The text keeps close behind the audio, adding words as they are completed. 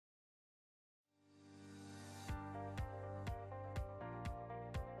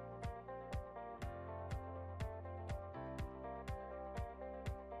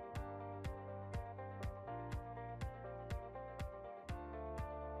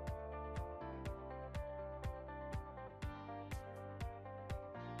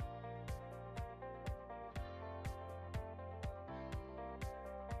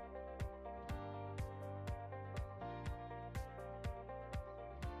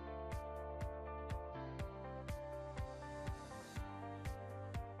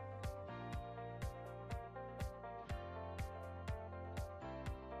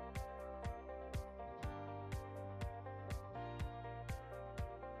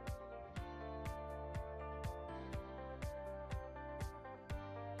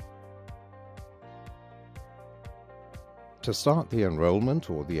To start the enrollment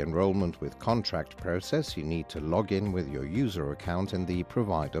or the enrollment with contract process, you need to log in with your user account in the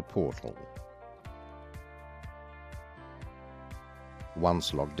provider portal.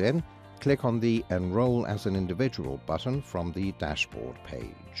 Once logged in, click on the Enroll as an Individual button from the dashboard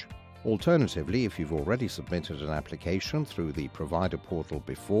page. Alternatively, if you've already submitted an application through the provider portal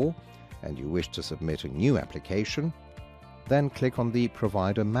before and you wish to submit a new application, then click on the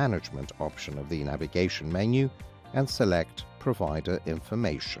Provider Management option of the navigation menu and select Provider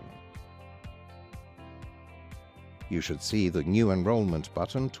Information. You should see the New Enrollment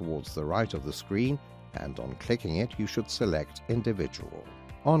button towards the right of the screen, and on clicking it you should select Individual.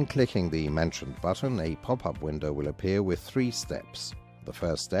 On clicking the mentioned button, a pop-up window will appear with 3 steps. The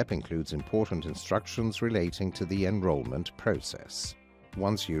first step includes important instructions relating to the enrollment process.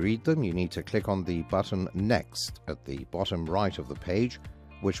 Once you read them, you need to click on the button Next at the bottom right of the page,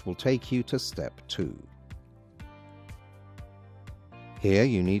 which will take you to Step 2. Here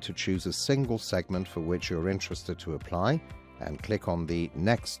you need to choose a single segment for which you're interested to apply and click on the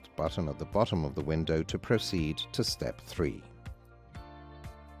Next button at the bottom of the window to proceed to Step 3.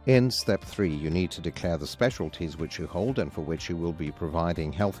 In Step 3, you need to declare the specialties which you hold and for which you will be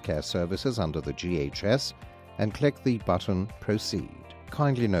providing healthcare services under the GHS, and click the button Proceed.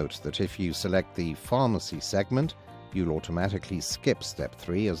 Kindly note that if you select the Pharmacy segment, you'll automatically skip Step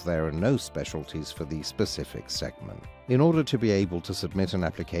 3 as there are no specialties for the specific segment. In order to be able to submit an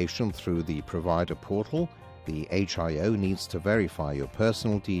application through the provider portal, the HIO needs to verify your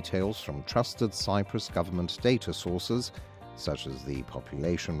personal details from trusted Cyprus government data sources such as the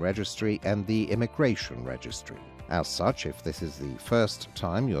Population Registry and the Immigration Registry. As such, if this is the first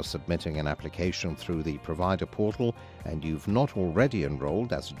time you're submitting an application through the provider portal and you've not already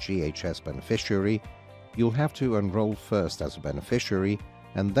enrolled as a GHS beneficiary, you'll have to enroll first as a beneficiary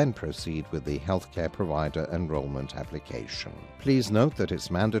and then proceed with the healthcare provider enrollment application. Please note that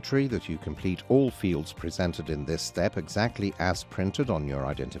it's mandatory that you complete all fields presented in this step exactly as printed on your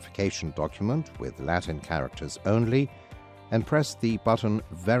identification document with Latin characters only, and press the button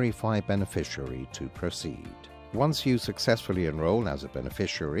Verify Beneficiary to proceed. Once you successfully enroll as a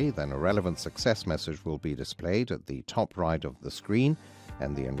beneficiary, then a relevant success message will be displayed at the top right of the screen,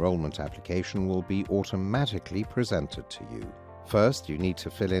 and the enrollment application will be automatically presented to you. First, you need to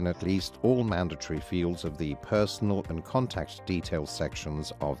fill in at least all mandatory fields of the personal and contact details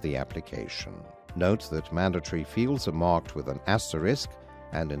sections of the application. Note that mandatory fields are marked with an asterisk,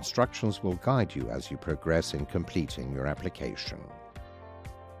 and instructions will guide you as you progress in completing your application.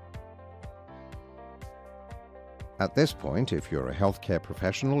 At this point, if you're a healthcare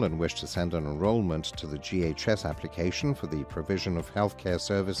professional and wish to send an enrollment to the GHS application for the provision of healthcare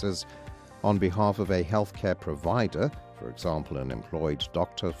services on behalf of a healthcare provider, for example an employed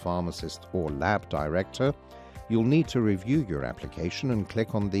doctor, pharmacist or lab director, you'll need to review your application and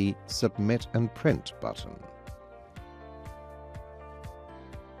click on the Submit and Print button.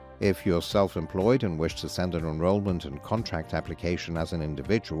 If you're self-employed and wish to send an enrollment and contract application as an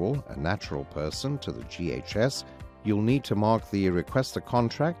individual, a natural person, to the GHS, you'll need to mark the Request a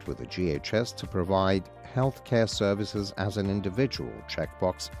Contract with the GHS to provide healthcare services as an individual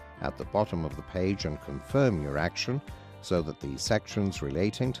checkbox at the bottom of the page and confirm your action so that the sections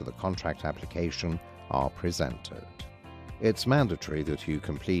relating to the contract application are presented. It's mandatory that you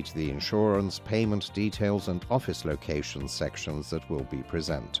complete the insurance, payment details and office location sections that will be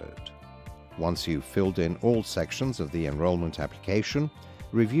presented. Once you've filled in all sections of the enrollment application,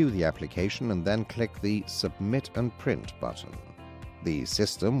 review the application and then click the Submit and Print button. The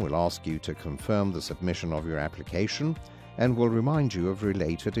system will ask you to confirm the submission of your application and will remind you of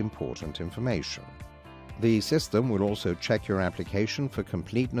related important information. The system will also check your application for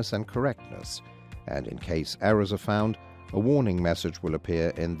completeness and correctness, and in case errors are found, a warning message will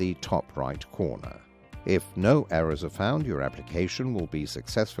appear in the top right corner. If no errors are found, your application will be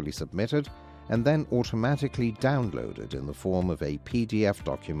successfully submitted and then automatically downloaded in the form of a PDF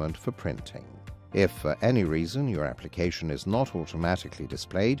document for printing. If for any reason your application is not automatically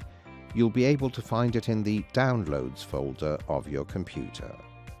displayed, you'll be able to find it in the Downloads folder of your computer.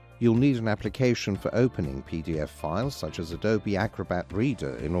 You'll need an application for opening PDF files such as Adobe Acrobat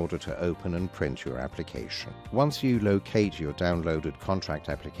Reader in order to open and print your application. Once you locate your downloaded contract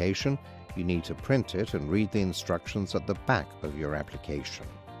application, you need to print it and read the instructions at the back of your application,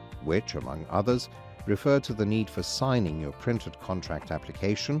 which, among others, refer to the need for signing your printed contract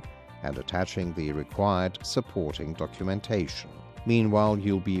application and attaching the required supporting documentation. Meanwhile,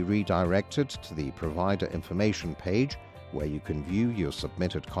 you'll be redirected to the Provider Information page, where you can view your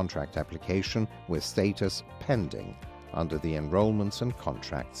submitted contract application with status Pending under the Enrollments and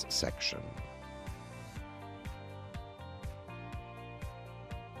Contracts section.